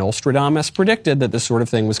surprised when Nostradamus predicted that this sort of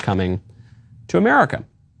thing was coming to America.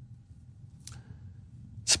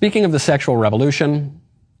 Speaking of the sexual revolution,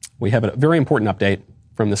 we have a very important update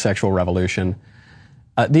from the sexual revolution.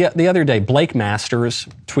 The other day, Blake Masters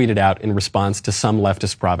tweeted out in response to some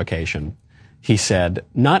leftist provocation. He said,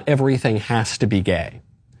 not everything has to be gay.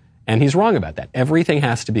 And he's wrong about that. Everything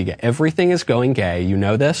has to be gay. Everything is going gay. You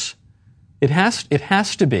know this? It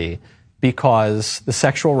has to be, because the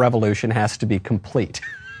sexual revolution has to be complete.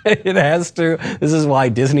 It has to. This is why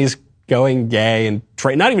Disney's going gay and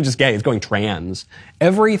not even just gay, it's going trans.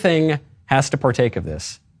 Everything has to partake of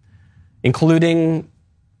this. including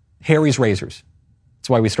Harry's Razors. That's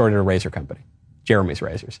why we started a razor company, Jeremy's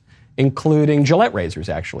Razors, including Gillette Razors,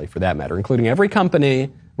 actually, for that matter, including every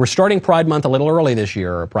company. We're starting Pride Month a little early this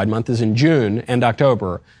year. Pride Month is in June and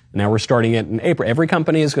October. Now we're starting it in April. Every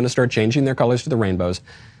company is going to start changing their colors to the rainbows.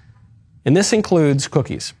 And this includes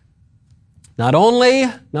cookies. Not only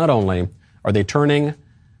are they turning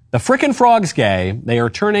the frickin' frogs gay, they are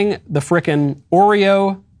turning the frickin'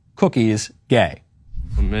 Oreo cookies gay.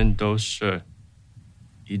 我们都是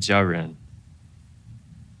一家人。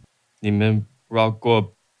你们绕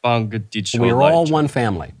过半个地球 We are all one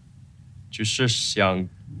family. 就是想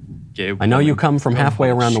给我们 I know you come from halfway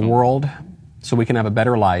around the world so we can have a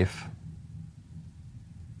better life.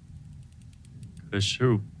 可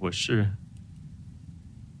是我是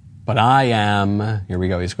But I am, here we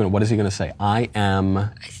go, what is he going to say? I am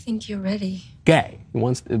I think you're ready. gay. He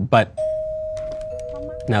wants, but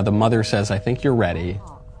now the mother says, I think you're ready.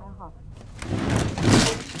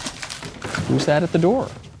 Who's that at the door?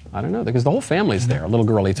 I don't know, because the whole family's there. A little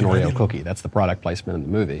girl eats an Oreo cookie. That's the product placement in the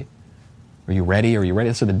movie. Are you ready? Are you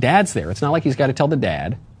ready? So the dad's there. It's not like he's got to tell the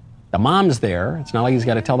dad. The mom's there. It's not like he's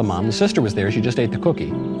got to tell the mom. The sister was there. She just ate the cookie.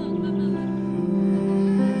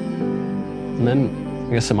 And then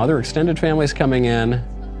I guess some other extended families coming in.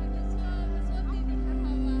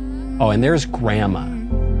 Oh, and there's Grandma.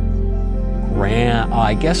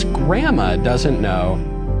 I guess Grandma doesn't know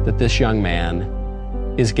that this young man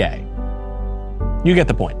is gay. You get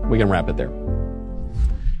the point. We can wrap it there.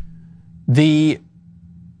 The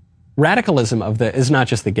radicalism of is not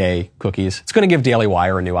just the gay cookies. It's going to give Daily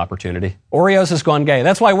Wire a new opportunity. Oreos has gone gay.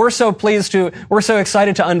 That's why we're so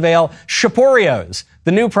excited to unveil Shaporeos,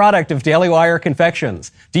 the new product of Daily Wire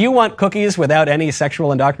Confections. Do you want cookies without any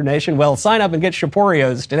sexual indoctrination? Well, sign up and get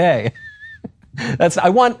Shaporeos today.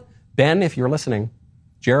 Ben, if you're listening,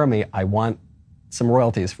 Jeremy, I want some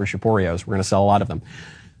royalties for Shaporeos. We're going to sell a lot of them.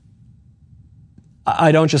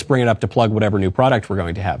 I don't just bring it up to plug whatever new product we're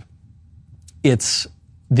going to have. It's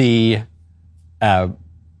the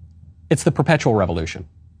perpetual revolution.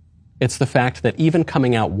 It's the fact that even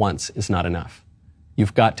coming out once is not enough.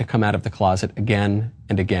 You've got to come out of the closet again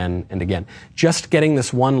and again and again. Just getting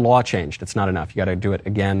this one law changed, it's not enough. You got to do it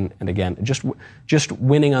again and again. Just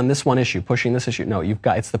winning on this one issue, pushing this issue. No,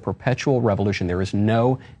 it's the perpetual revolution. There is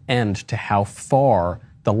no end to how far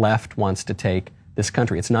the left wants to take this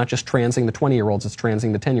country. It's not just transing the 20-year-olds, it's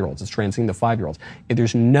transing the 10-year-olds, it's transing the 5-year-olds.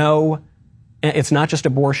 It's not just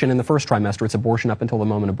abortion in the first trimester, it's abortion up until the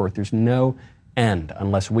moment of birth. There's no end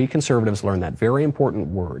unless we conservatives learn that very important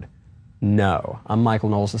word, no. I'm Michael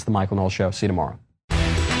Knowles. This is The Michael Knowles Show. See you tomorrow.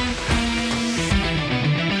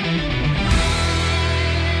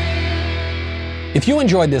 If you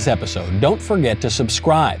enjoyed this episode, don't forget to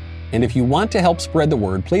subscribe. And if you want to help spread the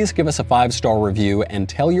word, please give us a 5-star review and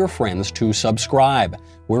tell your friends to subscribe.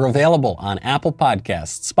 We're available on Apple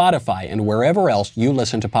Podcasts, Spotify, and wherever else you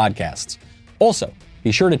listen to podcasts. Also,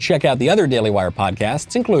 be sure to check out the other Daily Wire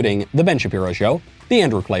podcasts, including The Ben Shapiro Show, The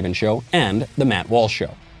Andrew Klavan Show, and The Matt Walsh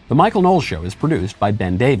Show. The Michael Knowles Show is produced by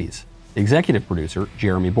Ben Davies. Executive producer,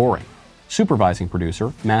 Jeremy Boring. Supervising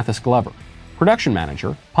producer, Mathis Glover. Production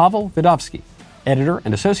manager, Pavel Vidovsky. Editor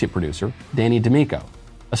and associate producer, Danny D'Amico.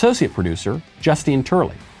 Associate producer, Justine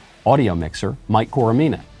Turley. Audio mixer, Mike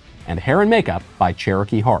Coromina. And hair and makeup by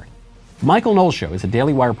Cherokee Hart. The Michael Knowles Show is a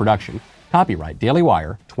Daily Wire production. Copyright Daily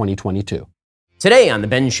Wire 2022. Today on The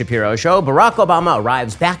Ben Shapiro Show, Barack Obama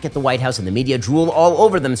arrives back at the White House and the media drool all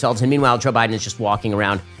over themselves. And meanwhile, Joe Biden is just walking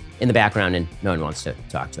around in the background and no one wants to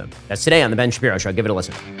talk to him. That's today on The Ben Shapiro Show. Give it a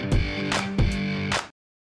listen.